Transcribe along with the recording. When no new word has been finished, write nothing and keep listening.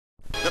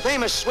The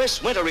famous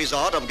Swiss winter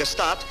resort of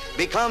Gstaad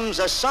becomes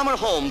a summer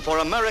home for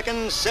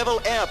American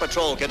Civil Air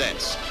Patrol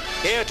cadets,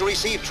 here to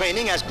receive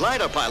training as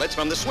glider pilots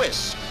from the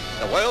Swiss,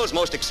 the world's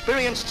most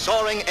experienced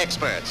soaring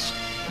experts.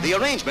 The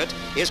arrangement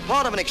is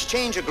part of an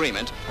exchange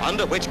agreement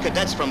under which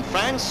cadets from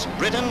France,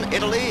 Britain,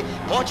 Italy,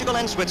 Portugal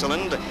and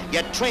Switzerland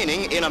get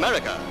training in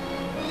America.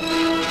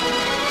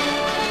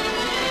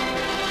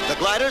 The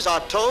gliders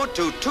are towed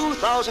to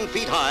 2,000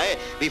 feet high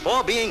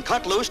before being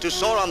cut loose to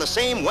soar on the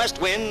same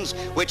west winds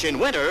which in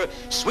winter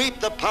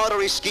sweep the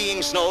powdery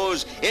skiing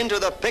snows into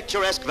the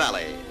picturesque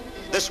valley.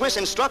 The Swiss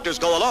instructors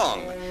go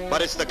along,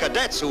 but it's the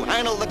cadets who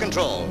handle the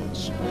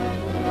controls.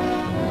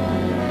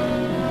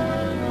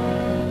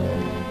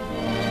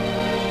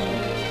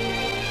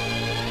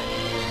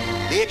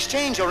 The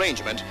exchange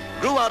arrangement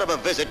grew out of a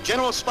visit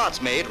General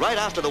Spaatz made right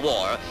after the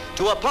war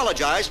to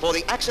apologize for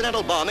the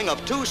accidental bombing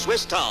of 2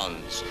 Swiss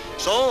towns.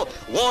 So,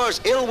 war's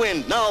ill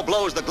wind now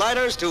blows the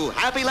gliders to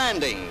happy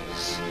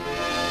landings.